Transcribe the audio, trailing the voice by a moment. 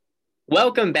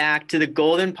Welcome back to the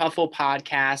Golden Puffle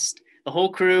podcast. The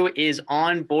whole crew is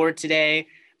on board today.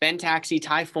 Ben Taxi,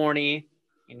 Ty Forney,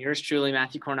 and yours truly,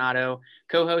 Matthew Coronado,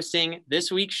 co-hosting this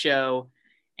week's show.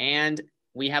 And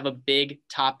we have a big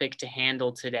topic to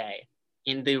handle today.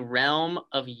 In the realm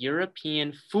of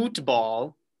European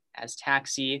football, as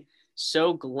Taxi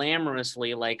so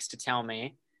glamorously likes to tell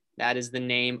me, that is the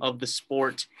name of the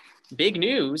sport. Big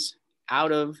news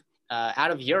out of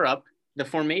Europe. The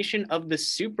formation of the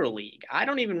Super League. I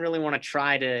don't even really want to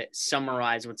try to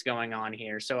summarize what's going on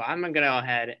here. So I'm going to go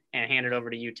ahead and hand it over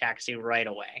to you, Taxi, right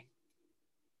away.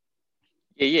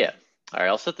 Yeah. All right,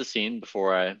 I'll set the scene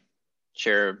before I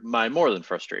share my more than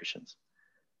frustrations.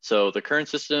 So the current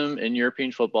system in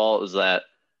European football is that,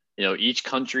 each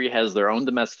country has their own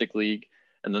domestic league,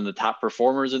 and then the top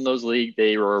performers in those leagues,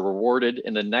 they were rewarded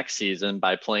in the next season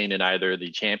by playing in either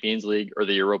the Champions League or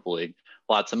the Europa League.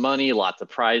 Lots of money, lots of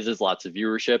prizes, lots of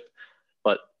viewership,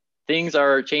 but things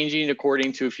are changing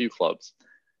according to a few clubs.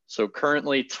 So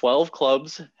currently 12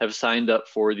 clubs have signed up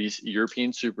for the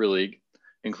European Super League,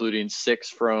 including 6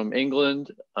 from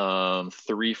England,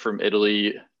 3 from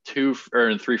Italy, 3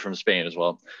 from Spain as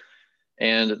well.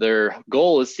 And their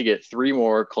goal is to get 3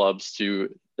 more clubs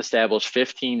to establish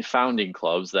 15 founding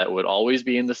clubs that would always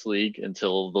be in this league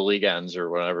until the league ends or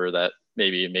whatever that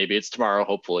maybe it's tomorrow,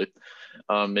 hopefully.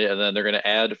 And then they're going to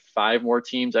add 5 more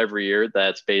teams every year.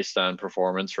 That's based on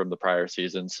performance from the prior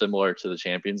season, similar to the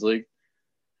Champions League.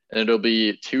 And it'll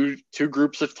be two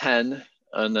groups of 10,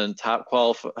 and then top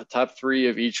 3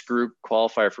 of each group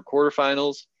qualify for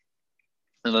quarterfinals.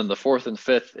 And then the 4th and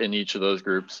 5th in each of those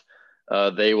groups,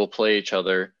 they will play each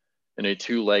other in a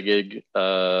 2-legged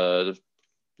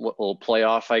little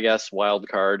playoff, I guess, wild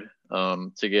card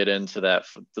to get into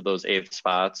those 8th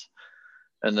spots.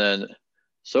 And then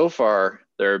so far,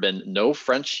 there have been no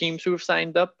French teams who have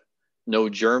signed up, no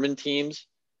German teams,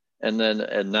 and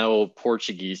no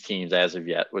Portuguese teams as of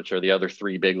yet, which are the other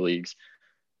 3 big leagues.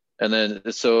 And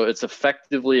then so it's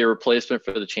effectively a replacement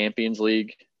for the Champions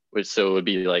League, which it would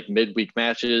be like midweek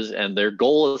matches, and their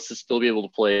goal is to still be able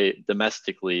to play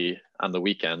domestically on the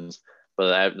weekends.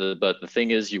 But the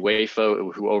thing is,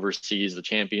 UEFA, who oversees the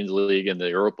Champions League and the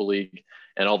Europa League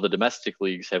and all the domestic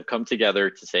leagues, have come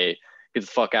together to say, get the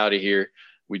fuck out of here.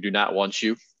 We do not want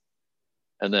you.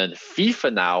 And then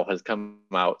FIFA now has come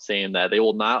out saying that they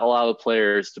will not allow the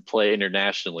players to play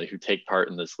internationally who take part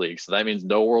in this league. So that means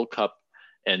no World Cup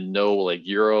and no like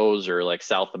Euros or like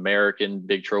South American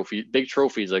big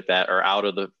trophies like that are out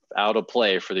of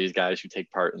play for these guys who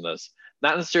take part in this.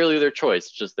 Not necessarily their choice,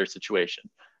 just their situation.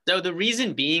 So the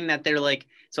reason being that they're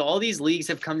so all these leagues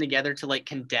have come together to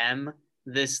condemn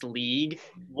this league.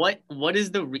 What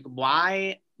is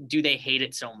why do they hate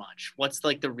it so much? What's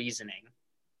the reasoning?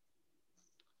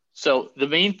 So the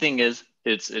main thing is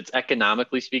it's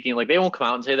economically speaking, they won't come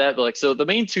out and say that, but so the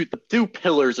main two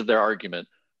pillars of their argument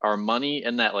are money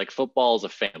and that football is a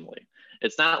family.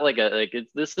 It's not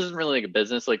this isn't really a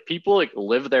business. People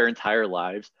live their entire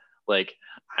lives.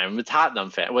 I'm a Tottenham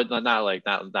fan, but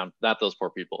not those poor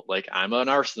people. I'm an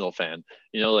Arsenal fan,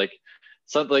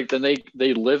 something then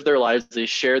they live their lives. They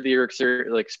share their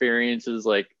experiences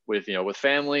with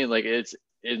family, and it's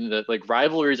in the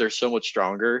rivalries are so much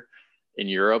stronger in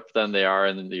Europe than they are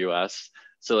in the US.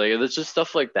 So there's just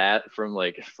stuff like that from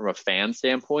a fan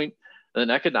standpoint. And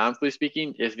then economically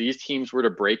speaking, if these teams were to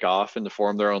break off and to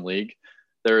form their own league,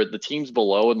 the teams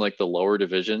below in the lower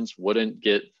divisions wouldn't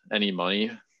get any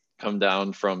money come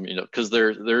down from, because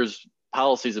there's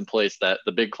policies in place that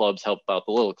the big clubs help out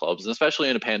the little clubs, and especially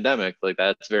in a pandemic,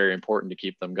 that's very important to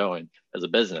keep them going as a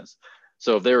business.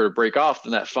 So if they were to break off,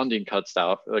 then that funding cuts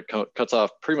off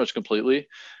pretty much completely,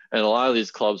 and a lot of these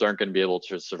clubs aren't going to be able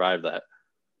to survive that.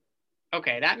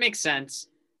 Okay, that makes sense.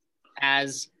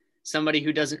 As somebody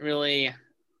who doesn't really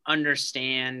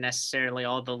understand necessarily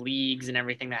all the leagues and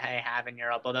everything that I have in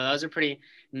Europe, although that was a pretty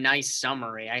nice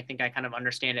summary. I think I kind of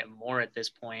understand it more at this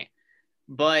point.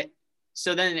 But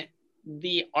so then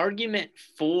the argument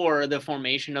for the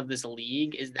formation of this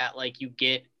league is that you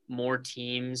get more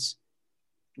teams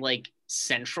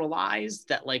centralized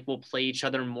that will play each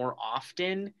other more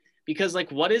often, because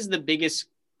what is the biggest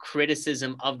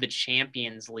criticism of the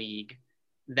Champions League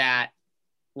that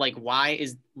why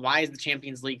is the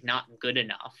Champions League not good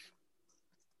enough?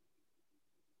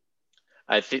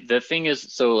 I think the thing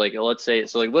is, so let's say,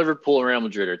 Liverpool and Real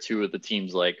Madrid are 2 of the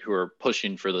teams who are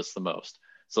pushing for this the most.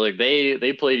 So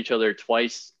they played each other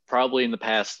twice, probably in the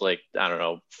past, I don't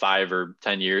know, 5 or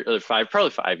 10 years, probably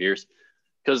 5 years,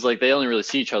 because they only really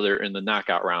see each other in the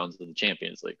knockout rounds of the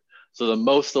Champions League. So the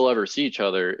most they'll ever see each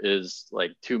other is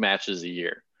 2 matches a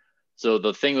year. So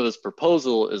the thing with this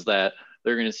proposal is that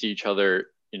they're going to see each other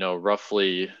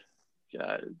roughly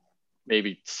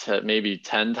maybe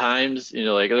 10 times,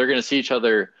 like they're going to see each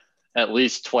other at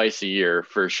least twice a year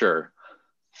for sure.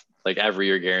 Like every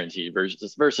year guaranteed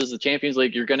versus the Champions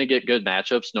League, you're going to get good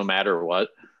matchups no matter what.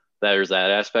 There's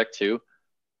that aspect too,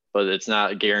 but it's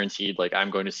not guaranteed. Like I'm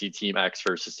going to see team X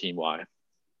versus team Y.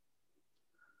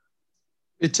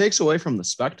 It takes away from the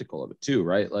spectacle of it too,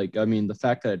 right? Like, I mean, the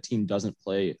fact that a team doesn't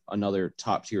play another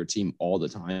top tier team all the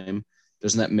time,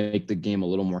 doesn't that make the game a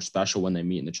little more special when they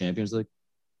meet in the Champions League?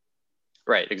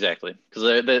 Right, exactly. Because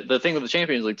the thing with the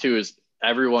Champions League too is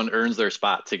everyone earns their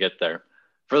spot to get there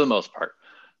for the most part.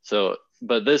 So,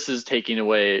 but this is taking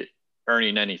away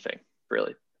earning anything,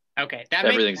 really. Okay.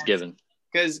 Everything's given.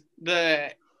 Because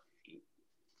I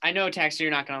know, Taxi,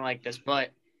 you're not going to like this, but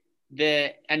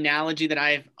the analogy that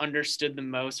I've understood the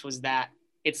most was that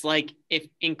it's like if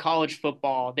in college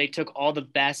football, they took all the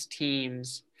best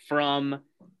teams from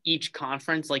each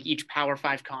conference, like each Power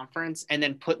 5 conference, and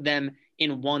then put them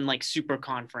in one like super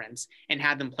conference and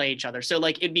had them play each other. So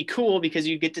like it'd be cool because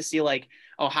you get to see like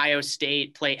Ohio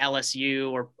State play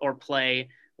LSU or play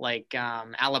like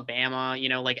Alabama,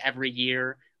 like every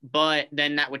year. But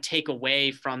then that would take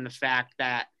away from the fact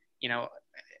that,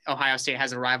 Ohio State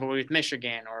has a rivalry with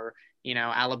Michigan, or,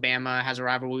 Alabama has a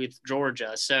rivalry with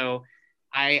Georgia. So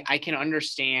I can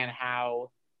understand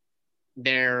how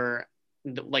they're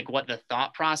like what the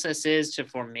thought process is to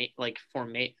formate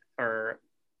or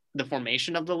the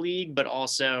formation of the league, but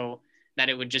also that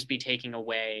it would just be taking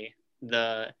away from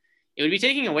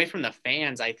the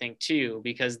fans, I think, too,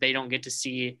 because they don't get to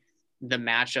see the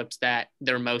matchups that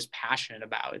they're most passionate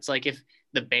about. It's like if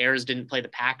the Bears didn't play the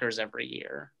Packers every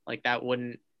year, like that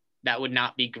would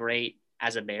not be great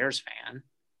as a Bears fan.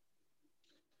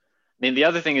 I mean, the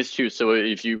other thing is too, so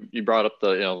if you brought up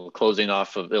the, closing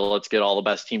off of let's get all the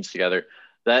best teams together,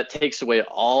 that takes away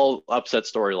all upset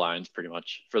storylines pretty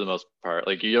much for the most part.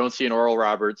 Like you don't see an Oral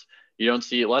Roberts, you don't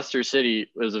see Leicester City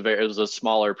was a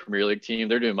smaller Premier League team.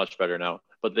 They're doing much better now,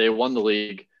 but they won the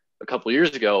league a couple of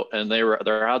years ago and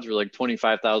their odds were like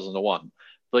 25,000 to 1.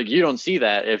 Like you don't see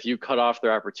that if you cut off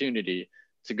their opportunity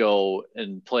to go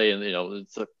and play in,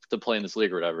 to play in this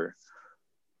league or whatever.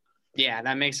 Yeah,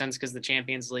 that makes sense because the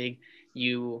Champions League,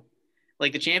 you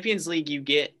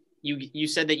get you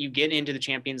said that you get into the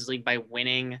Champions League by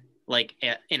winning like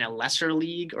in a lesser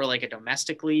league or like a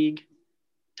domestic league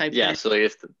type thing. So like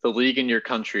if the league in your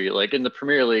country, like in the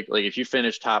Premier League, like if you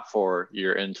finish top 4,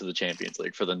 you're into the Champions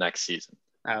League for the next season.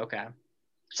 Oh, okay.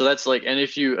 So that's like, and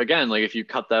if you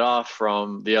cut that off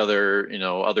from the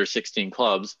other 16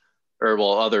 clubs, or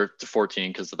other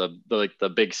 14, because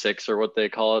the big 6 or what they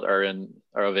call it are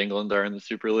of England are in the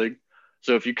Super League.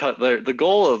 So if you cut the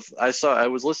goal of, I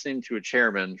was listening to a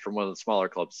chairman from one of the smaller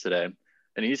clubs today,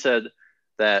 and he said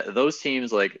that those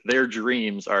teams, like their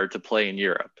dreams are to play in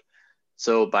Europe.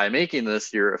 So by making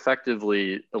this, you're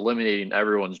effectively eliminating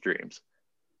everyone's dreams.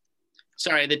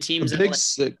 Sorry, the teams. The big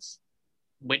 6.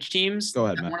 Which teams? Go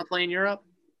ahead, that Matt. want to play in Europe?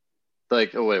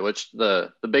 Like, oh wait, which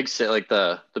the big 6, like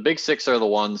the big 6 are the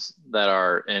ones that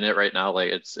are in it right now.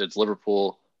 Like it's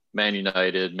Liverpool, Man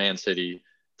United, Man City,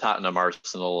 Tottenham,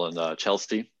 Arsenal, and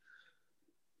Chelsea.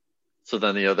 So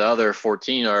then the other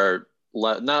 14 are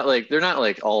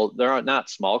they're not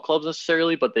small clubs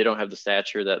necessarily, but they don't have the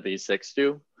stature that these 6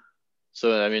 do.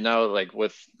 So I mean now like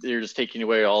you're just taking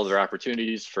away all their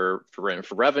opportunities for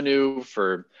revenue,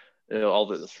 for all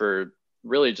this, for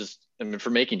really just for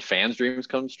making fans' dreams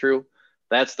come true.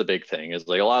 That's the big thing, is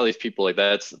like a lot of these people, like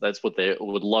that's what they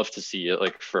would love to see.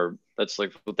 That's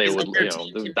like what they would, like to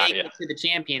make it to the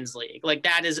Champions League. Like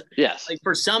that is, yes. Like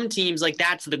for some teams, like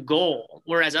that's the goal.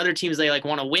 Whereas other teams, they like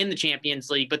want to win the Champions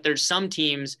League, but there's some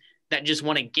teams that just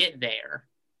want to get there.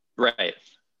 Right.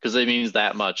 Because it means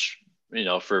that much,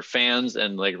 for fans,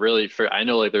 and like really I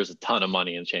know like there's a ton of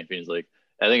money in the Champions League.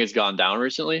 I think it's gone down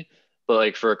recently, but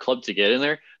like for a club to get in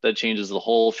there, that changes the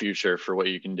whole future for what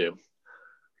you can do.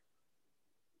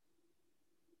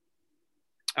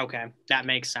 Okay, that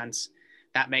makes sense.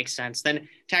 Then,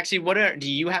 Taxi, do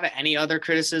you have any other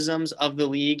criticisms of the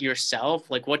league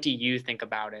yourself? Like, what do you think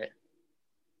about it?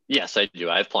 Yes, I do.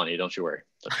 I have plenty. Don't you worry.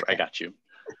 I got you.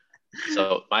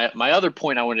 So my other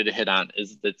point I wanted to hit on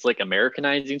is it's like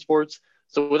Americanizing sports.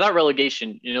 So without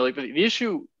relegation, like the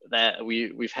issue that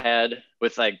we've had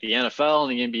with like the NFL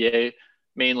and the NBA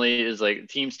mainly is like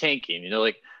teams tanking.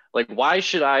 Like why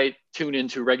should I tune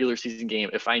into a regular season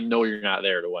game if I know you're not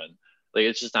there to win? Like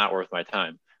it's just not worth my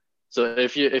time. So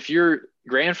if you're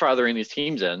grandfathering these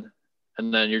teams in,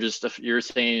 and then you're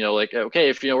saying, like, okay,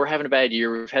 if we're having a bad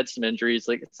year, we've had some injuries,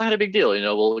 like it's not a big deal.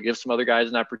 We'll give some other guys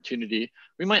an opportunity.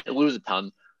 We might lose a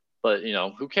ton, but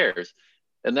who cares?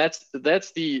 And that's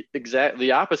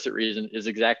the opposite reason is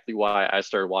exactly why I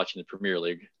started watching the Premier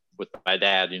League with my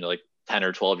dad, like 10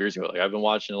 or 12 years ago. Like I've been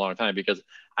watching a long time because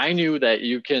I knew that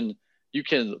you can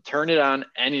turn it on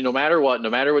no matter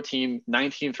what team,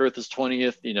 19th versus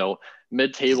 20th,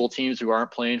 mid-table teams who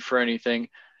aren't playing for anything.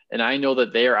 And I know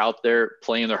that they are out there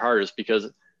playing their hardest because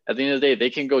at the end of the day,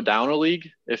 they can go down a league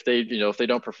if they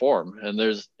don't perform. And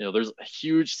there's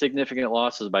huge significant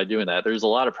losses by doing that. There's a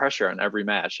lot of pressure on every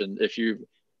match. And if you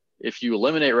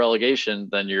eliminate relegation,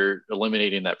 then you're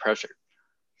eliminating that pressure.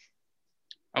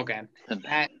 Okay.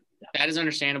 That is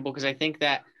understandable because I think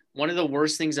that one of the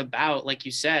worst things about, like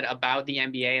you said, about the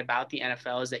NBA, about the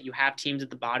NFL is that you have teams at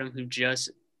the bottom who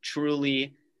just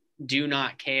truly do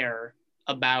not care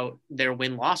about their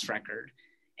win-loss record.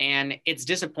 And it's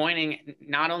disappointing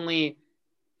not only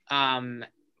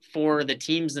for the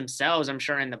teams themselves, I'm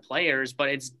sure, and the players, but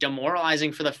it's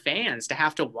demoralizing for the fans to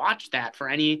have to watch that for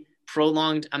any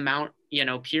prolonged amount,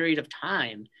 period of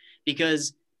time.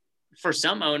 Because for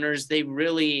some owners,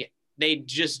 they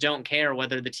just don't care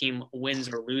whether the team wins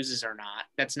or loses or not.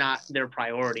 That's not their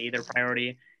priority. Their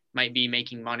priority might be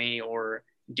making money or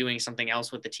doing something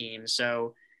else with the team.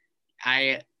 So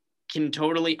I can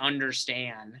totally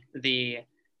understand the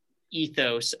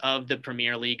ethos of the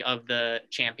Premier League, of the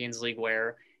Champions League,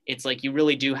 where it's like you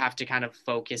really do have to kind of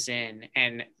focus in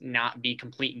and not be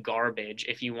complete garbage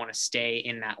if you want to stay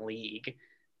in that league.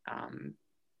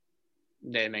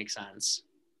 That makes sense.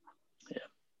 Yeah.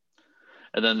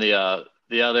 And then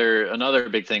another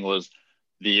big thing was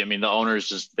the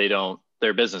owners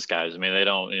they're business guys. They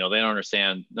don't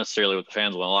understand necessarily what the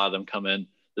fans want. A lot of them come in,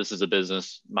 this is a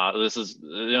business model. This is,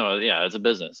 it's a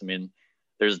business.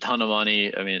 There's a ton of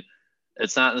money.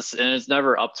 It's not, and it's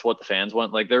never up to what the fans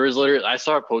want. Like there was literally, I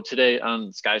saw a quote today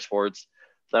on Sky Sports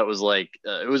that was like,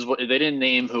 they didn't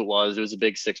name who it was. It was a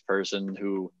Big Six person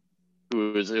it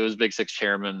was Big Six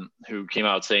chairman who came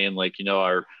out saying like,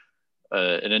 our,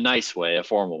 in a nice way, a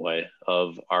formal way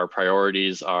of our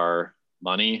priorities are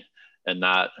money and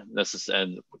not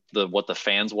necessarily, and what the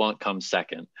fans want comes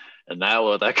second. And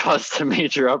that caused a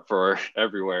major uproar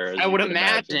everywhere. I would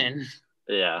imagine.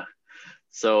 Yeah.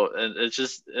 So, and it's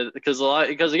just because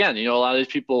again, a lot of these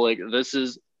people, like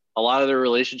a lot of their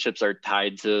relationships are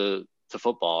tied to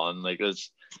football, and like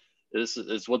this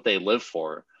is what they live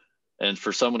for. And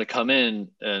for someone to come in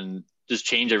and just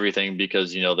change everything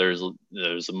because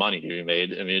there's money to be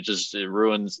made. It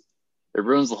ruins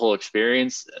the whole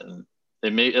experience, and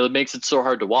it makes it so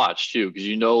hard to watch too, because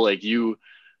like you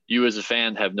as a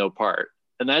fan have no part.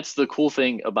 And that's the cool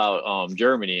thing about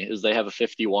Germany is they have a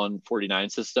 51-49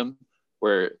 system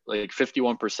where like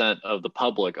 51% of the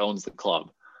public owns the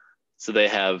club, so they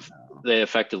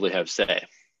effectively have say.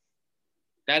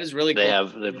 That is really cool. Yeah. I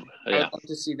would love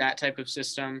to see that type of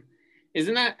system.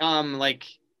 Isn't that how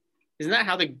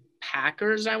the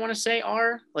Packers, I want to say,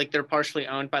 are? Like they're partially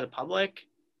owned by the public,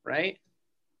 right?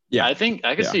 Yeah, I think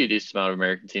I could see a decent amount of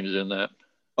American teams doing that.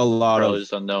 A lot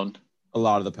is unknown. A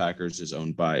lot of the Packers is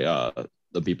owned by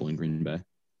the people in Green Bay.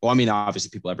 Well,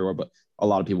 obviously people everywhere, but a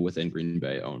lot of people within Green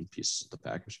Bay own pieces of the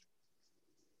Packers.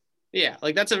 Yeah,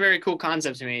 like that's a very cool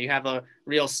concept to me. You have a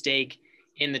real stake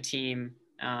in the team,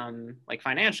 like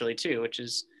financially too, which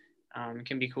is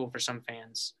can be cool for some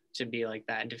fans to be like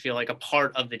that and to feel like a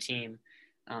part of the team.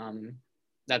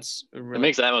 That's really, it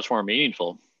makes it that much more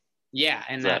meaningful. Yeah,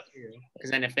 and that too, because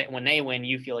then when they win,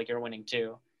 you feel like you're winning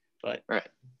too. But right,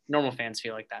 normal fans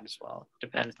feel like that as well.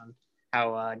 Depends on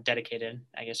how dedicated,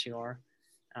 I guess, you are.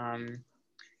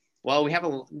 Well, we have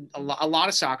a lot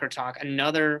of soccer talk.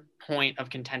 Another point of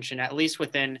contention, at least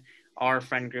within our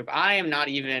friend group. I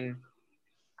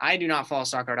do not follow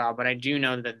soccer at all, but I do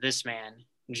know that this man,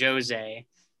 Jose,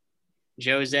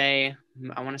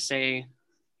 I want to say,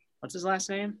 what's his last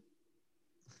name?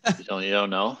 You don't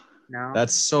know? No.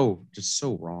 That's so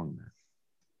wrong, man.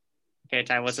 Okay,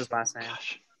 Ty, what's his last name?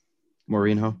 Gosh.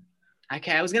 Mourinho.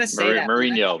 Okay, I was going to say that.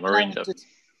 Mourinho.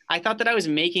 I thought that I was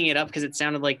making it up because it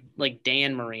sounded like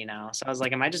Dan Marino. So I was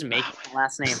like, am I just making the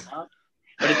last name up?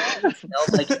 But it's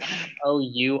spelled like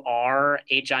Mourihino.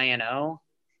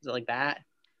 Is it like that?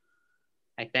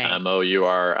 I think. Mourihno.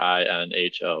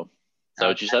 Is that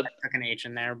what you said? I took an H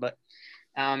in there, but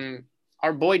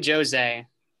our boy Jose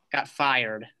got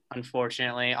fired,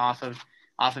 unfortunately, off of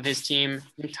his team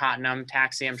in Tottenham.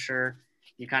 Taxi, I'm sure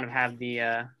you kind of have the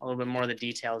a little bit more of the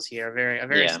details here. A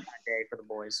very sad day for the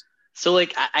boys. So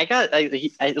like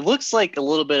it looks like a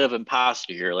little bit of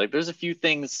imposter here. Like there's a few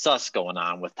things sus going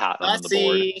on with Tottenham on the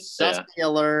board. Sus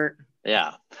alert.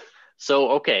 Yeah.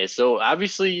 So okay. So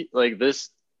obviously like this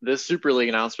Super League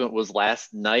announcement was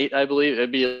last night, I believe.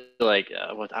 It'd be like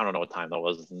I don't know what time that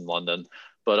was in London,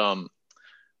 but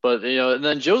But and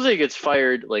then Jose gets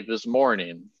fired like this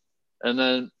morning, and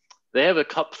then they have a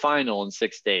cup final in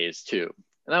 6 days too.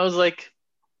 And I was like,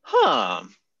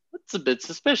 that's a bit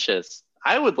suspicious.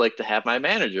 I would like to have my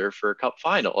manager for a cup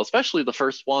final, especially the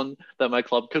first one that my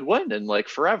club could win in like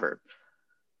forever.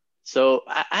 So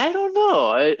I don't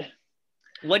know.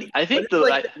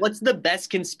 What's the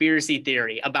best conspiracy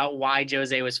theory about why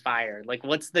Jose was fired? Like,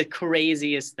 what's the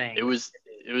craziest thing? It was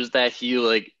that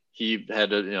he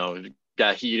had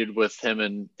got heated with him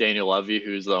and Daniel Levy,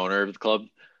 who's the owner of the club,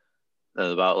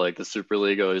 about like the Super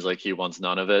League. He's like, he wants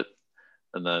none of it,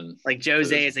 and then like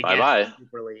Jose is against the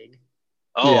Super League.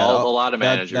 Oh, yeah, a lot of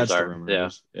managers are. Yeah.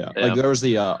 Like there was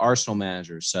the Arsenal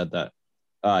manager said that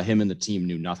him and the team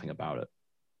knew nothing about it.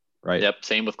 Right. Yep.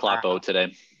 Same with Kloppo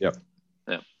today. Yep.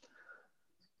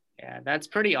 Yeah, that's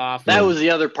pretty awful. That was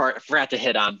the other part I forgot to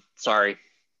hit on. Sorry.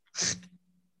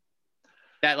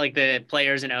 That like the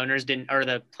players and owners didn't, or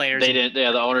the players. They didn't.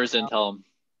 Yeah, the owners didn't tell them.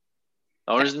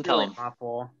 The owners didn't tell them.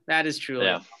 Awful. That is truly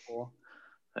awful.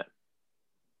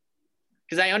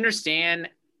 Because I understand,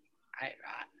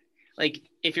 like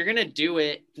if you're gonna do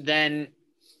it, then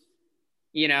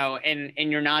and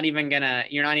you're not even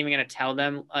gonna tell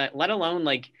them, let alone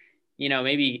like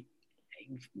maybe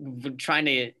trying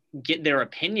to get their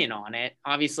opinion on it.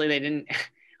 Obviously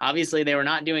they were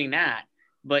not doing that,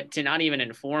 but to not even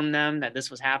inform them that this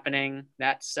was happening,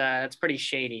 that's pretty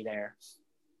shady there.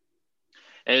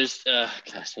 It was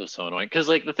so annoying because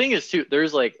like the thing is too,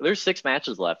 there's 6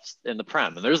 matches left in the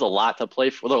Prem and there's a lot to play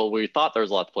for. Though we thought there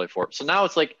was a lot to play for, so now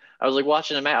it's like I was like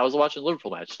watching a match. I was watching a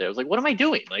Liverpool match today. I was like, what am I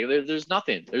doing? Like there's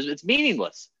nothing. It's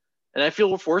meaningless, and I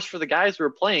feel forced for the guys who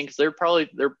are playing because their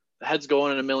heads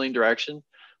going in a million directions.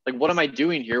 Like, what am I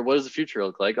doing here? What does the future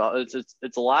look like?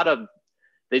 It's a lot of,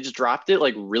 they just dropped it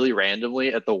like really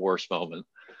randomly at the worst moment.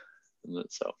 And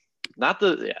so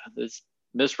it's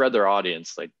misread their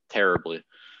audience like terribly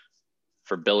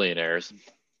for billionaires.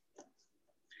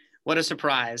 What a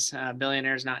surprise.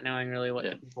 Billionaires not knowing really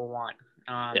what people want.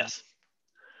 Yes.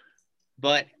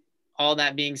 But all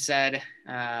that being said,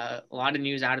 a lot of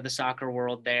news out of the soccer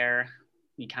world there.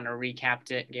 We kind of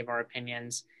recapped it, gave our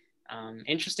opinions.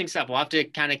 Interesting stuff. We'll have to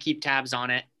kind of keep tabs on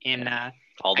it. And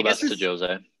all the best to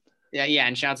Jose. Yeah,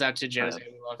 and shouts out to Jose.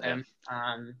 We love him.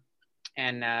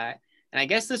 And I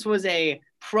guess this was a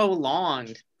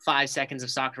prolonged 5 seconds of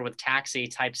soccer with Taxi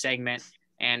type segment.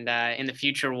 And in the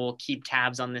future, we'll keep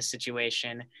tabs on this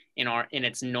situation in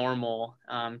its normal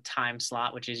time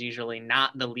slot, which is usually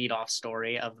not the leadoff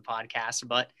story of the podcast.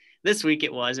 But this week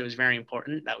it was very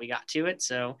important that we got to it.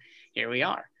 So here we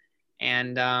are.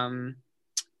 And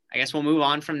I guess we'll move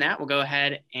on from that. We'll go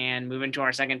ahead and move into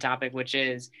our second topic, which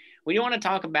is we want to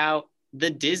talk about the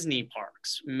Disney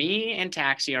parks. Me and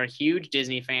Taxi are huge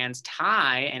Disney fans.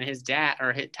 Ty and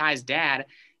Ty's dad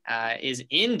is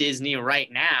in Disney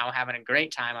right now, having a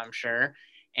great time, I'm sure.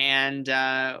 And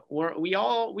we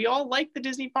all like the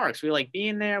Disney parks. We like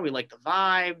being there. We like the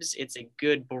vibes. It's a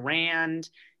good brand.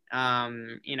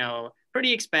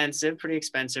 Pretty expensive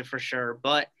for sure,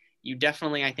 but you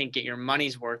definitely, I think, get your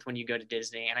money's worth when you go to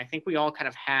Disney. And I think we all kind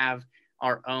of have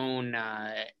our own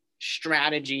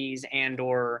strategies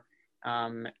and/or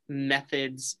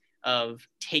methods of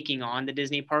taking on the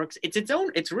Disney parks.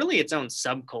 It's really its own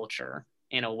subculture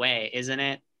in a way, isn't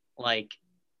it? Like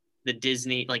the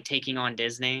Disney, like taking on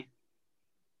Disney.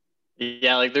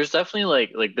 Yeah, like there's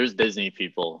definitely like there's Disney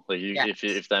people, like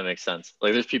if that makes sense.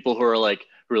 Like there's people who are like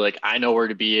I know where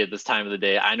to be at this time of the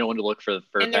day. I know when to look for and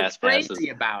fast they're passes.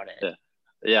 Crazy about it.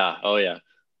 Yeah. Oh yeah.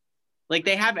 Like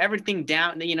they have everything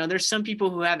down. There's some people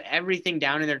who have everything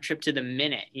down in their trip to the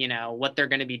minute. What they're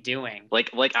going to be doing.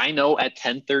 Like I know at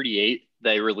 10:38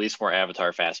 they release more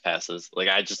Avatar fast passes. Like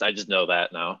I just know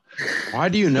that now. Why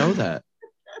do you know that?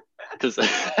 Because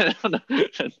I don't know.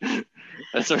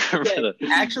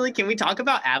 Actually, can we talk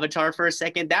about Avatar for a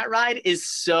second? That ride is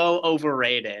so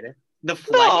overrated. The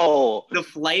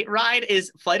Flight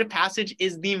of Passage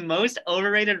is the most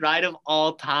overrated ride of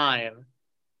all time.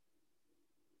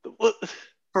 What?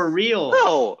 For real.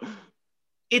 No.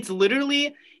 It's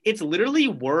literally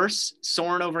worse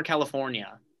soaring over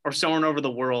California or soaring over the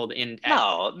world in.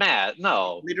 No, Matt.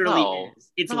 No. Literally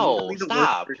is. It's literally the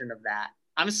worst version of that.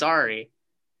 I'm sorry.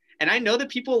 And I know that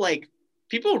people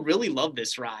really love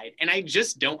this ride, and I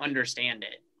just don't understand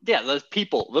it. Yeah, those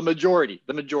people, the majority,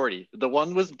 the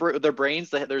one with their brains,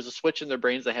 there's a switch in their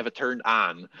brains that have it turned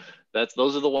on.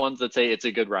 Those are the ones that say it's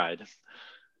a good ride.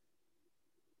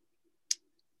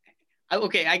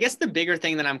 Okay, I guess the bigger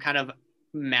thing that I'm kind of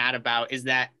mad about is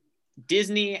that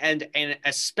Disney and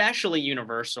especially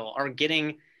Universal are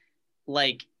getting,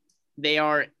 like, they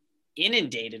are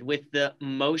inundated with the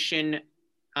motion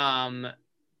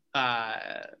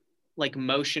like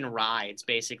motion rides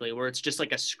basically, where it's just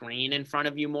like a screen in front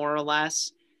of you more or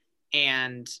less,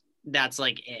 and that's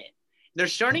like it. They're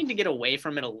starting to get away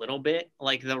from it a little bit.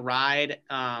 Like the ride,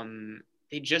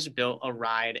 they just built a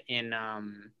ride in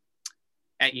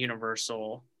at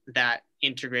Universal that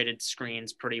integrated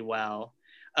screens pretty well.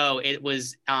 Oh, it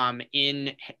was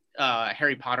in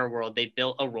Harry Potter World. They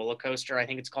built a roller coaster. I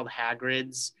think it's called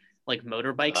Hagrid's like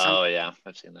motorbike. Oh yeah,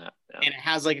 I've seen that. Yeah. And it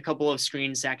has like a couple of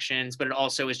screen sections, but it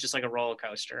also is just like a roller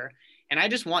coaster. And I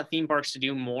just want theme parks to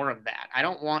do more of that. I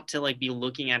don't want to like be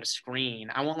looking at a screen.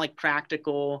 I want like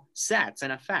practical sets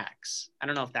and effects. I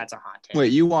don't know if that's a hot take.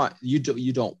 Wait, you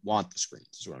don't want the screens?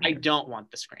 Is what I don't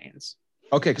want the screens.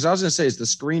 Okay, because I was gonna say is the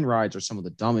screen rides are some of the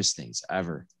dumbest things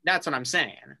ever. That's what I'm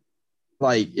saying.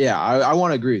 Like, yeah, I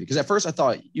want to agree with you because at first I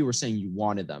thought you were saying you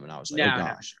wanted them, and I was like, oh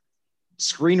gosh.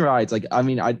 Screen rides, like, I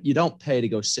mean, you don't pay to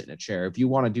go sit in a chair. If you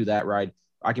want to do that ride,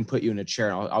 I can put you in a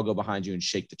chair and I'll go behind you and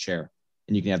shake the chair,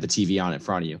 and you can have the TV on in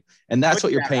front of you. And that's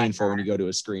what you're paying for when you go to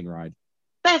a screen ride.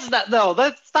 That's not, no,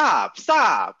 that's stop.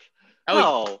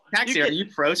 Oh, no. Taxi, are you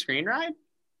pro screen ride?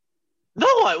 No,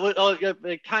 I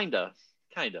would, kinda.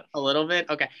 A little bit?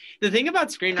 Okay. The thing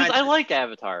about screen rides, I like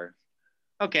Avatar.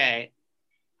 Okay.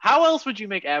 How else would you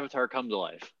make Avatar come to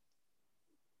life?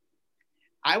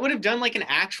 I would have done like an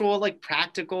actual like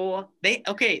practical the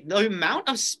amount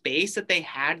of space that they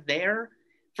had there.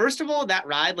 First of all, that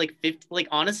ride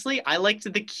honestly, I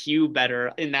liked the queue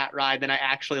better in that ride than I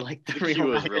actually liked the real queue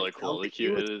was ride really itself. cool. The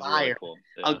queue is fire. really cool.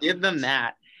 Yeah. I'll give them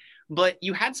that. But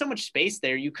you had so much space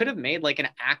there. You could have made like an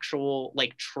actual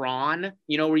like Tron,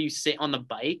 where you sit on the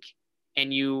bike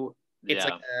and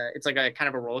it's like a kind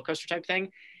of a roller coaster type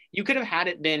thing. You could have had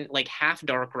it been like half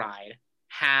dark ride,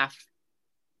 half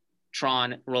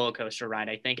Tron roller coaster ride,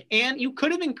 I think. And you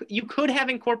could have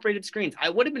incorporated screens. I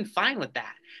would have been fine with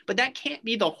that. But that can't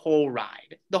be the whole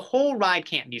ride. The whole ride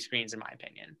can't be screens, in my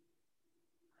opinion.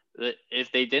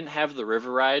 If they didn't have the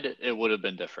river ride, it would have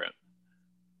been different.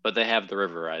 But they have the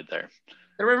river ride there.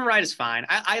 The river ride is fine.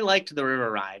 I liked the river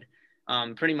ride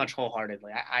pretty much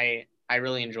wholeheartedly. I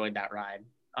really enjoyed that ride.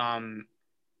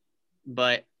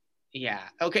 But yeah.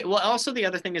 Okay. Well, also the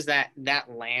other thing is that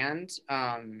land,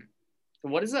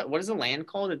 what is the land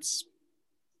called? It's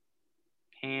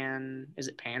is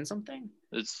it Pan something?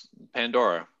 It's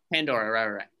Pandora.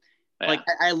 Right. Yeah. Like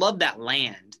I love that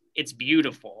land. It's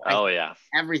beautiful. Oh yeah.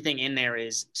 Everything in there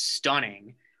is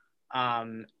stunning.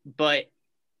 But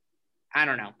I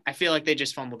don't know. I feel like they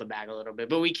just fumbled the bag a little bit,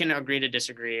 but we can agree to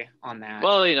disagree on that.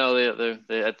 Well,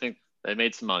 they I think they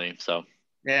made some money, so.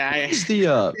 Yeah.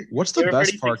 What's the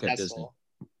best park at Disney?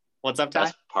 What's up,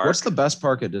 Ty? What's the best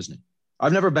park at Disney?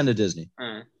 I've never been to Disney.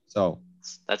 So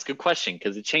that's a good question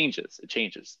because it changes.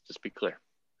 Just be clear.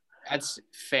 That's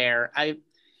fair.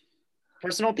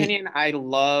 Personal opinion,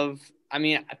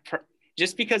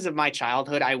 just because of my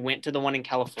childhood, I went to the one in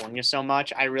California so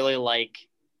much. I really like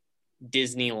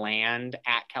Disneyland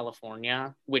at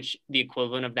California, which the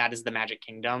equivalent of that is the Magic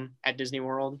Kingdom at Disney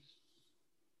World.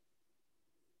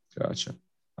 Gotcha.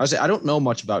 I don't know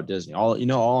much about Disney.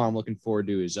 All I'm looking forward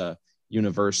to is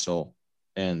Universal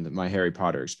and my Harry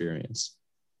Potter experience.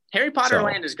 Harry Potter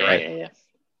Land is great. Yeah.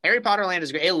 Harry Potter Land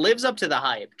is great. It lives up to the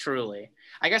hype, truly.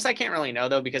 I guess I can't really know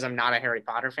though because I'm not a Harry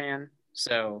Potter fan.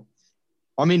 So,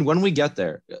 I mean, when we get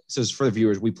there, so for the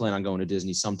viewers, we plan on going to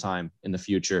Disney sometime in the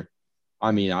future.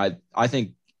 I mean, I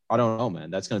think I don't know,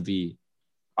 man. That's gonna be.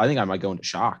 I think I might go into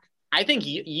shock. I think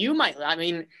you might. I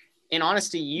mean, in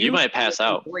honesty, you might pass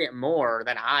out. Enjoy it more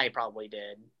than I probably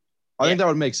did. I think that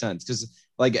would make sense because,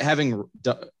 like, having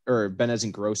been as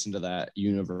engrossed into that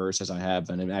universe as I have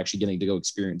been and actually getting to go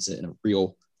experience it in a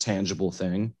real, tangible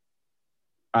thing,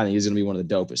 I think is going to be one of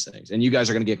the dopest things. And you guys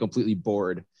are going to get completely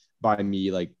bored by me,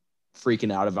 like,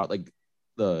 freaking out about, like,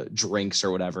 the drinks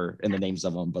or whatever and the names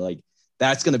of them. But, like,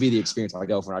 that's going to be the experience I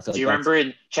go for. I feel. Do you remember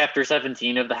in chapter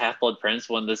 17 of The Half-Blood Prince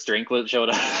when this drink showed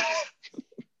up?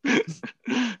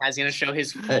 Guy's going to show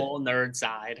his full nerd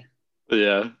side.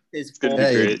 Yeah.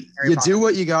 Hey, you do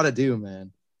what you got to do,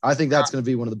 man. I think that's going to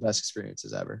be one of the best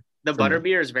experiences ever. The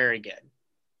butterbeer is very good.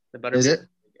 The butterbeer is it?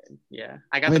 Good. Yeah.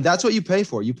 I mean, that's what you pay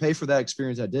for. You pay for that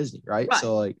experience at Disney, right?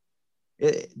 So, like,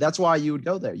 that's why you would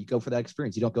go there. You go for that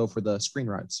experience. You don't go for the screen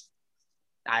rides.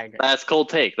 I agree. That's cool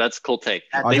take. They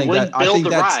wouldn't build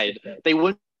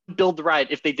the ride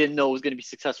if they didn't know it was going to be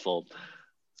successful.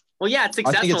 Well, yeah, it's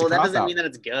successful. That doesn't mean that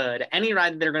it's good. Any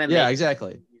ride that they're going to make is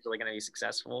usually going to be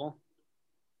successful.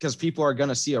 Because people are going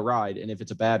to see a ride, and if it's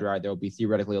a bad ride, there will be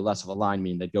theoretically less of a line,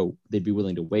 meaning they'd be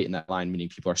willing to wait in that line, meaning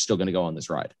people are still going to go on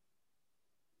this ride.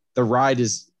 The ride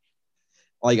is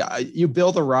Like you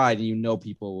build a ride and you know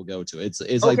people will go to it.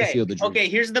 It's like the Field of Dreams. Okay,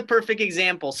 here's the perfect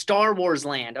example. Star Wars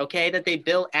Land, okay, that they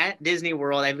built at Disney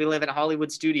World. We live at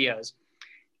Hollywood Studios.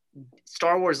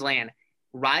 Star Wars Land,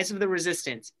 Rise of the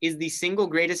Resistance is the single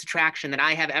greatest attraction that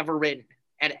I have ever ridden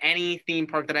at any theme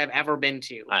park that I've ever been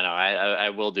to. I know. I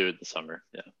will do it this summer.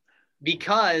 Yeah.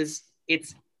 Because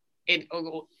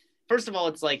first of all,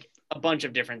 it's like a bunch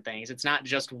of different things. It's not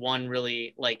just one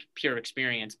really like pure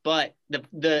experience, but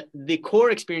the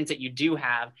core experience that you do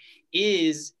have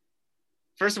is,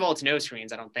 first of all, it's no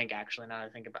screens. I don't think, actually, now that I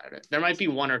think about it, there might be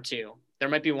one or two.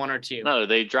 No,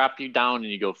 they drop you down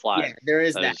and you go fly. Yeah, there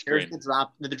is that. There's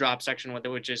the drop section with it,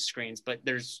 which is screens, but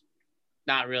there's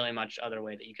not really much other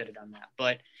way that you could have done that.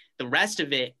 But the rest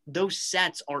of it, those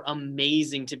sets are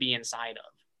amazing to be inside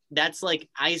of. That's like,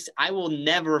 I will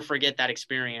never forget that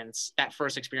experience, that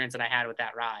first experience that I had with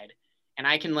that ride. And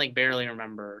I can like barely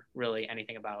remember really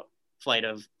anything about Flight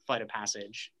of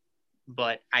Passage,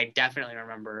 but I definitely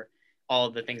remember all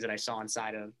of the things that I saw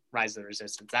inside of Rise of the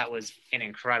Resistance. That was an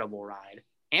incredible ride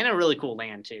and a really cool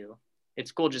land too.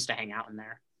 It's cool just to hang out in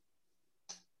there.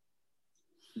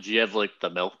 Did you have like the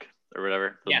milk or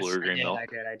whatever? The yes, blue or green milk?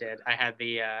 I did. I had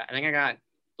the, I think I got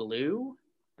blue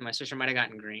and my sister might've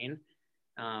gotten green.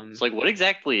 It's like, what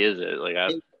exactly is it? Like,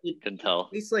 I couldn't tell.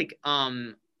 It's like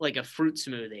a fruit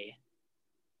smoothie.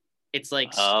 It's like,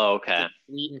 oh, okay. It's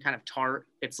sweet and kind of tart.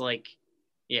 It's like,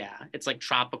 yeah, it's like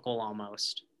tropical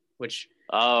almost, which.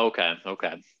 Oh, okay.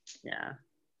 Yeah.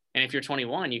 And if you're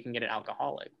 21, you can get it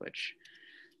alcoholic, which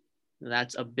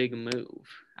that's a big move,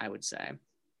 I would say.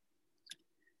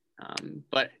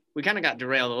 But we kind of got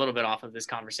derailed a little bit off of this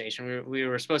conversation. We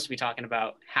were supposed to be talking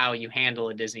about how you handle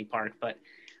a Disney park, but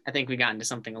I think we got into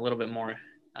something a little bit more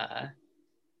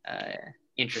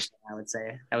interesting, I would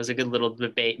say. That was a good little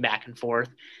debate back and forth.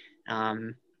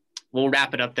 We'll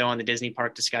wrap it up, though, on the Disney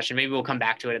park discussion. Maybe we'll come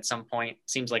back to it at some point.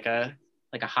 Seems like a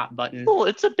hot button. Well,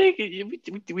 it's a big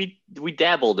we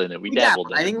dabbled in it. We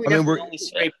dabbled in it. I think we definitely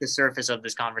scraped the surface of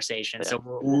this conversation. Yeah.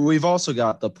 So we've also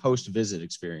got the post-visit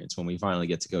experience when we finally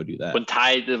get to go do that. When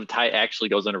Ty actually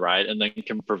goes on a ride and then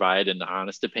can provide an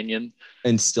honest opinion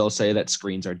and still say that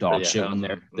screens are dog shit when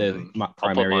they're the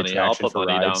primary attraction for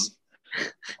rides.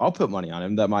 I'll put money on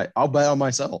him. I'll bet on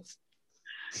myself.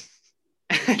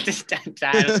 Just I'm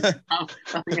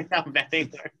not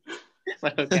betting there.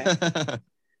 But okay.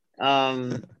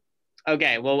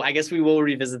 Okay, well, I guess we will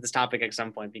revisit this topic at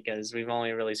some point because we've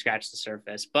only really scratched the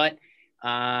surface. But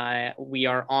we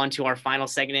are on to our final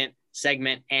segment,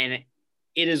 and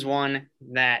it is one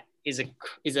that is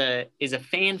a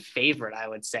fan favorite, I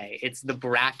would say. It's the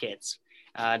brackets.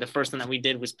 The first one that we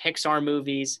did was Pixar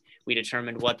movies. We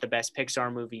determined what the best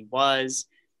Pixar movie was.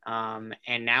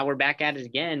 And now we're back at it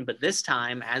again, but this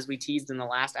time, as we teased in the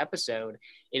last episode,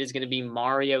 it is going to be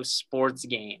Mario sports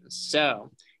games.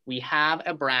 So we have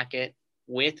a bracket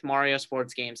with Mario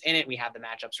sports games in it. We have the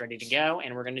matchups ready to go,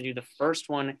 and we're going to do the first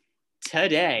one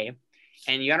today.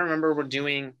 And you got to remember, we're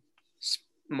doing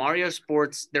Mario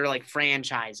sports. They're like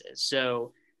franchises.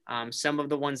 So some of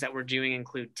the ones that we're doing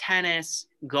include tennis,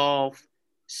 golf,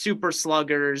 Super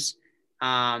Sluggers,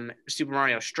 Super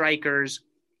Mario Strikers,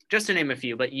 just to name a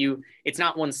few, but it's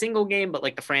not one single game, but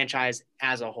like the franchise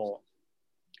as a whole.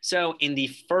 So in the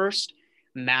first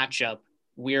matchup,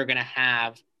 we're going to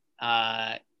have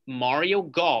Mario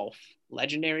Golf,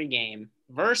 legendary game,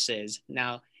 versus,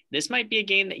 now this might be a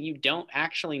game that you don't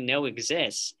actually know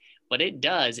exists, but it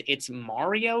does. It's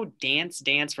Mario Dance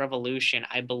Dance Revolution,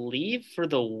 I believe for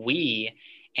the Wii,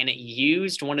 and it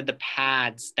used one of the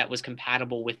pads that was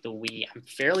compatible with the Wii. I'm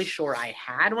fairly sure I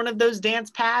had one of those dance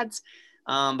pads,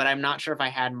 but I'm not sure if I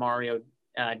had Mario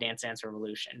Dance Dance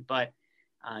Revolution. But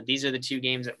these are the two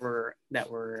games that we're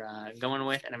going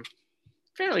with, and I'm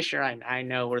fairly sure I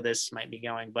know where this might be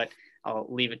going, but I'll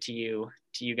leave it to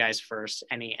you guys first.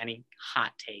 Any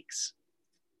hot takes?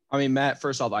 I mean, Matt,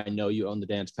 first off, I know you own the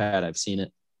dance pad. I've seen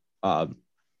it. I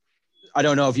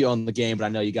don't know if you own the game, but I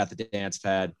know you got the dance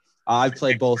pad. I've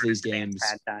played both these games.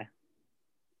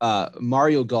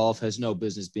 Mario Golf has no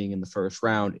business being in the first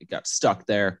round. It got stuck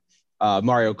there.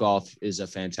 Mario Golf is a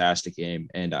fantastic game,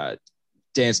 and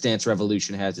Dance Dance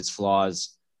Revolution has its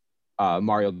flaws.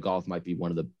 Mario Golf might be one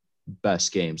of the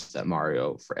best games that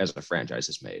Mario as a franchise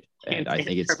has made, and I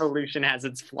think it's Revolution has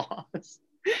its flaws.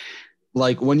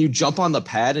 Like when you jump on the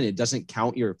pad and it doesn't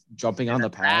count your jumping on the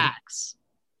pad.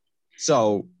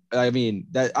 So I mean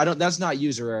that's not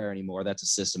user error anymore. That's a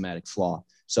systematic flaw.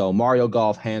 So Mario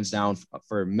Golf, hands down,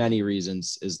 for many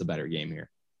reasons, is the better game here.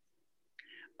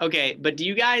 Okay, but have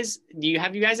you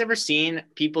guys ever seen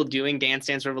people doing Dance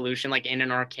Dance Revolution like in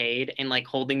an arcade and like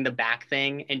holding the back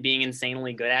thing and being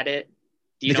insanely good at it?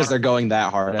 Do you because know they're going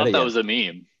that hard I at thought it. that Yeah. was a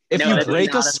meme. If No, you that's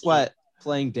break not a a sweat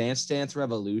playing Dance Dance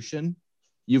Revolution,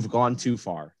 you've gone too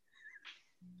far.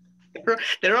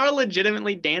 There are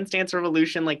legitimately Dance Dance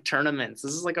Revolution like tournaments.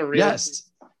 This is like a real.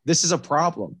 Yes, this is a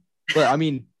problem. But I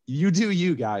mean, you do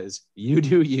you guys. You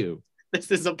do you.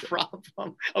 This is a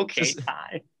problem. Okay, Just-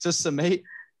 Ty. To summate,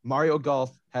 Mario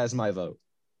Golf has my vote.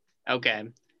 Okay,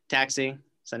 Taxi,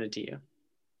 send it to you.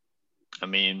 I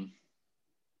mean,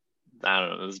 I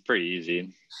don't know. It's pretty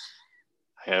easy.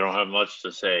 I don't have much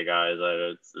to say, guys.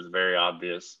 It's very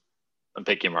obvious. I'm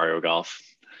picking Mario Golf.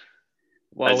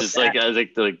 Well, It's just like I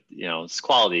think it's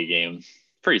quality game.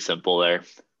 Pretty simple there.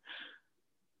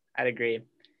 I'd agree.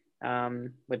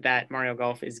 With that, Mario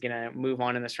Golf is gonna move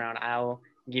on in this round. I'll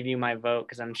give you my vote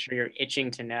because I'm sure you're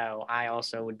itching to know. I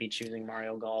also would be choosing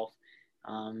Mario Golf.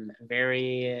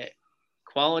 Very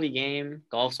quality game.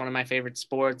 Golf's one of my favorite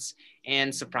sports,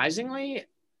 and surprisingly,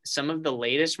 some of the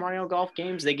latest Mario Golf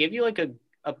games, they give you like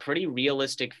a pretty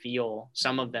realistic feel.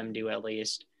 Some of them do, at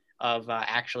least, of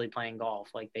actually playing golf.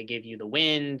 Like they give you the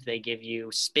wind, they give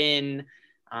you spin,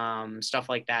 stuff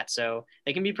like that. So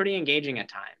they can be pretty engaging at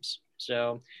times.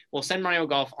 So we'll send Mario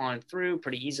Golf on through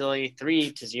pretty easily,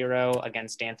 3-0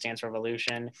 against Dance Dance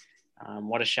Revolution.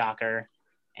 What a shocker.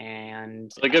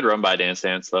 And A good run by Dance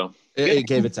Dance, though. It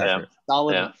gave its effort.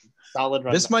 Solid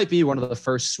run. This might be one of the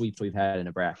first sweeps we've had in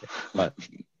a bracket, but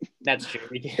That's true.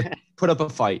 put up a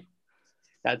fight.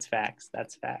 That's facts. The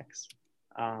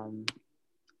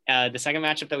second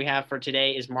matchup that we have for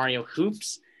today is Mario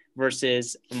Hoops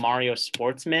versus Mario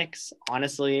Sports Mix.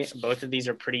 Honestly, both of these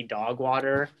are pretty dog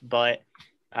water, but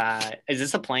is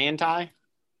this a play-in, Ty?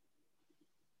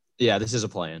 Yeah, this is a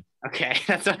plan. Okay,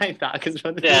 that's what I thought.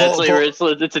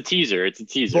 It's a teaser. It's a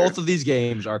teaser. Both of these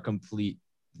games are complete.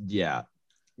 Yeah.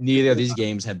 Neither of these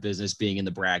games have business being in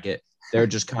the bracket. They're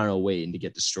just kind of waiting to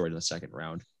get destroyed in the second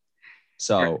round.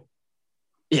 So,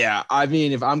 yeah, I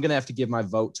mean, if I'm going to have to give my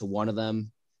vote to one of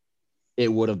them, it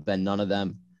would have been none of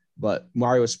them. But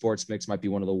Mario Sports Mix might be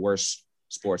one of the worst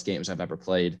sports games I've ever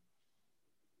played.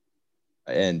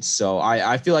 And so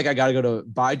I feel like I got to go to,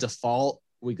 by default,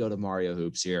 we go to Mario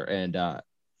Hoops here. And, they'll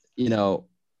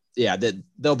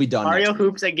be done. Mario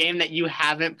Hoops, a game that you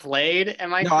haven't played?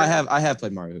 Am I? No, correct? I have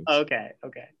played Mario Hoops.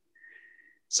 Okay.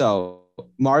 So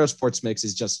Mario Sports Mix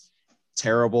is just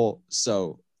terrible.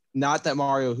 So not that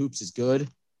Mario Hoops is good.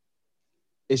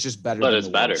 It's just better. But it's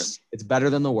better. Worst. It's better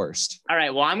than the worst. All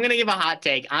right. Well, I'm going to give a hot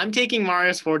take. I'm taking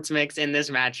Mario Sports Mix in this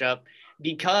matchup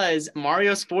because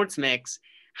Mario Sports Mix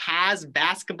has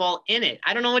basketball in it.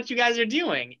 I don't know what you guys are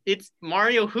doing. It's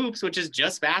Mario Hoops, which is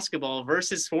just basketball,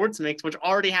 versus Sports Mix, which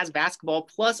already has basketball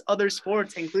plus other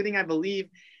sports, including, I believe,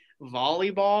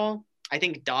 volleyball. I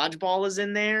think dodgeball is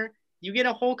in there. You get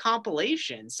a whole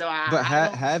compilation. So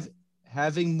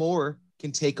having more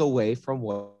can take away from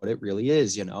what it really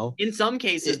is, In some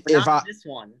cases, but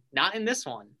not in this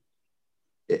one.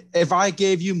 If I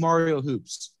gave you Mario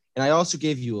Hoops and I also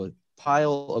gave you a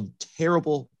pile of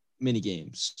terrible mini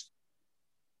games,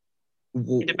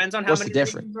 it depends on how many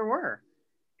difference there were.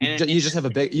 And you just have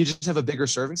a bigger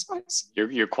serving size.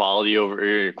 Your quality over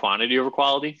your quantity over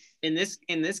quality. In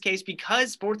this case,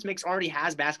 because Sports Mix already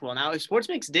has basketball. Now, if Sports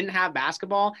Mix didn't have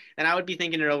basketball, then I would be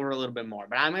thinking it over a little bit more.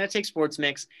 But I'm going to take Sports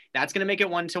Mix. That's going to make it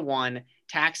 1-1.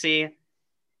 Taxi,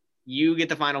 you get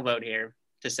the final vote here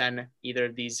to send either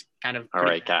of these kind of. All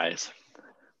right, guys.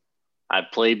 I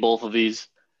played both of these,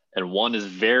 and one is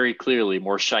very clearly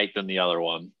more shite than the other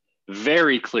one.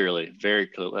 Very clearly, very,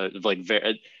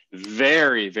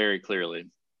 very clearly.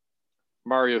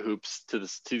 Mario Hoops to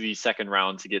the second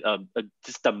round to get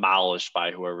just demolished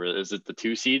by whoever. Is it the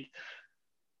 2 seed?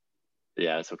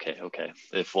 Yeah, it's okay.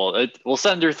 We'll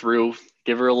send her through,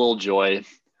 give her a little joy.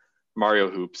 Mario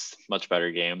Hoops, much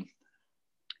better game.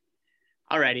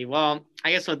 Alrighty, well,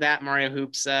 I guess with that, Mario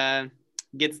Hoops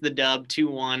gets the dub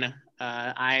 2-1.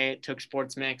 I took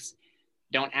Sports Mix.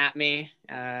 Don't at me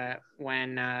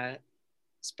when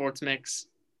Sports Mix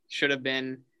should have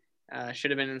been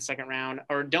in the second round,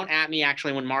 or don't at me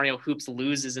actually when Mario Hoops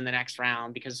loses in the next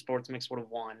round because Sports Mix would have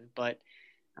won. But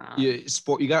you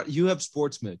have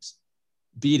Sports Mix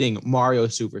beating Mario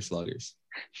Super Sluggers.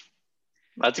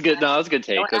 That's a good take. That's a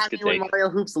good take. When Mario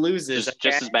Hoops loses,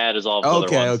 just as bad as all the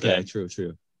other ones. Okay, true.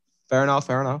 Fair enough.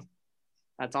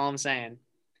 That's all I'm saying.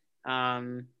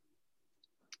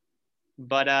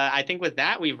 But I think with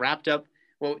that we've wrapped up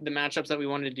the matchups that we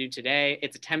wanted to do today.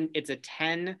 It's a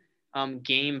 10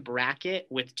 game bracket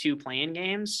with 2 play-in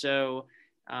games. So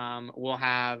we'll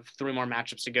have 3 more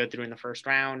matchups to go through in the first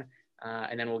round,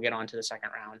 and then we'll get on to the second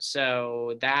round.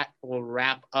 So that will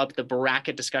wrap up the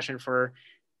bracket discussion for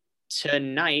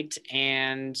tonight,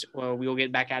 and we will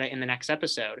get back at it in the next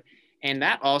episode. And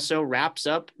that also wraps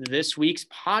up this week's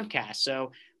podcast.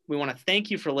 So we want to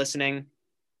thank you for listening.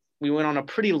 We went on a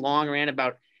pretty long rant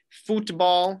about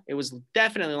football. It was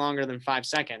definitely longer than 5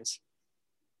 seconds.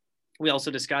 We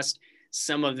also discussed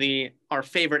some of our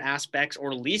favorite aspects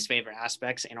or least favorite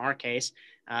aspects, in our case,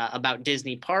 about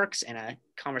Disney parks, and a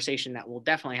conversation that we'll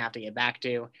definitely have to get back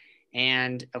to.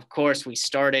 And of course, we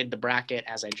started the bracket,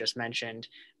 as I just mentioned,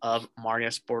 of Mario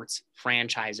Sports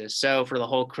franchises. So for the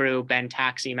whole crew, Ben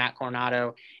Taxi, Matt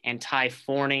Coronado, and Ty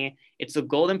Forney, it's the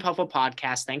Golden Puffle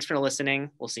Podcast. Thanks for listening.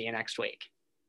 We'll see you next week.